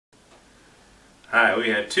Hi, we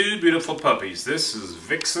had two beautiful puppies. This is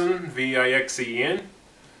Vixen, V-I-X-E-N.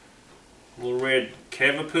 Little red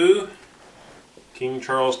Cavapoo, King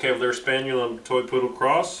Charles Cavalier Spaniel and Toy Poodle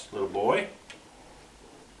Cross, little boy.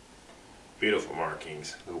 Beautiful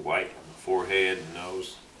markings, the white on the forehead and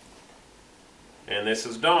nose. And this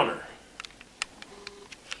is Donner.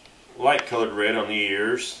 Light colored red on the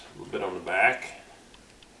ears, a little bit on the back.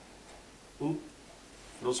 Ooh,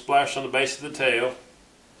 a little splash on the base of the tail,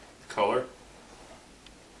 color.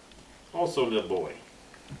 Also a little boy.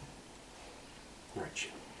 Aren't you?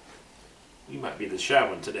 You might be the shy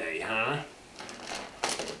one today, huh?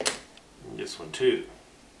 And this one too.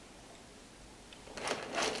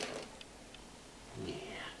 Yeah.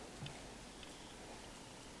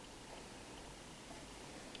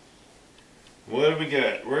 What have we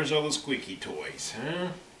got? Where's all the squeaky toys, huh?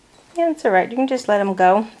 Yeah, it's alright. You can just let them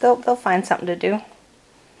go. They'll find something to do.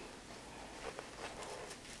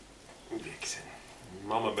 Vixen.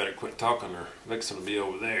 Mama better quit talking or Vixen will be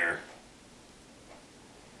over there.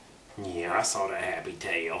 Yeah, I saw that happy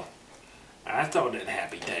tail. I saw that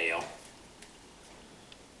happy tail.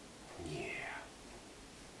 Yeah.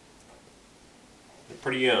 They're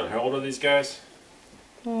pretty young. How old are these guys?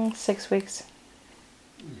 6 weeks.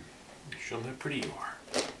 Show them how pretty you are.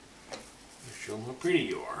 Show them how pretty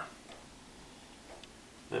you are.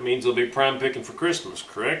 That means they'll be prime picking for Christmas,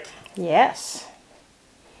 correct? Yes.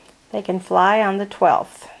 They can fly on the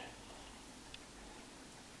 12th.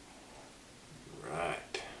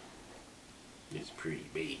 Right. It's a pretty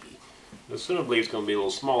baby. I soon believe it's going to be a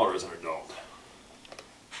little smaller as an adult.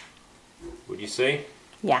 Would you say?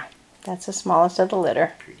 Yeah, that's the smallest of the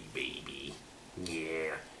litter. Pretty baby.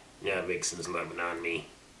 Yeah. Now Vixen's loving on me.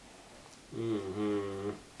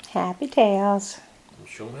 Mm-hmm. Happy tails.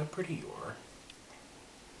 Show them how pretty you are.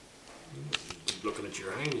 Keep looking at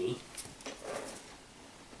your hiney.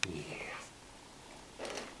 Yeah.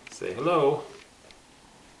 Say hello.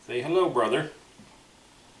 Say hello, brother.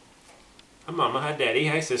 Hi, Mama. Hi, Daddy.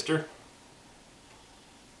 Hi, sister.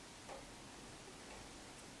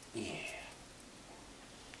 Yeah.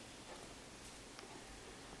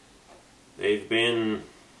 They've been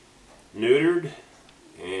neutered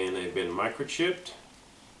and they've been microchipped.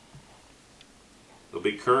 They'll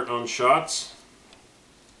be current on shots.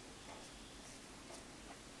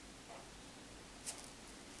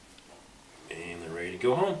 And they're ready to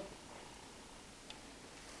go home.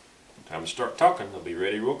 Time to start talking. They'll be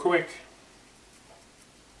ready real quick.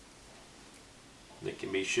 They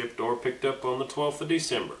can be shipped or picked up on the 12th of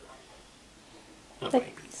December. Oh,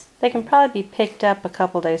 babies. They can probably be picked up a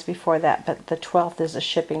couple days before that, but the 12th is the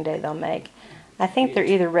shipping day they'll make. I think they're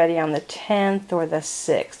either ready on the 10th or the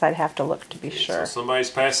 6th. I'd have to look to be sure. So somebody's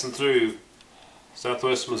passing through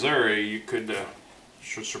southwest Missouri, you could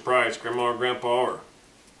surprise Grandma or Grandpa or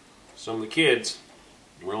some of the kids.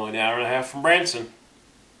 We're only an hour and a half from Branson.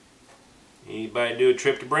 Anybody do a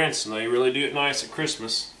trip to Branson, they really do it nice at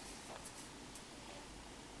Christmas.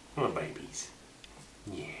 Come on, babies.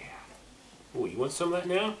 Yeah. Oh, you want some of that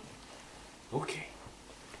now? Okay.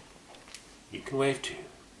 You can wave too.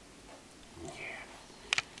 Yeah.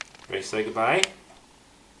 Ready to say goodbye?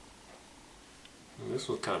 This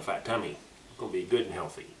one's kind of fat tummy. It's going to be good and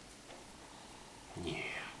healthy. Yeah.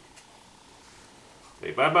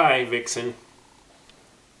 Say bye-bye, Vixen.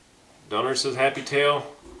 Donner says happy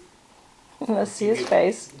tail. Let's see his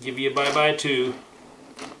face. Give you a bye-bye too.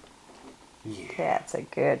 Yeah. That's a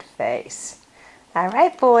good face. All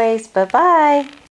right, boys. Bye-bye.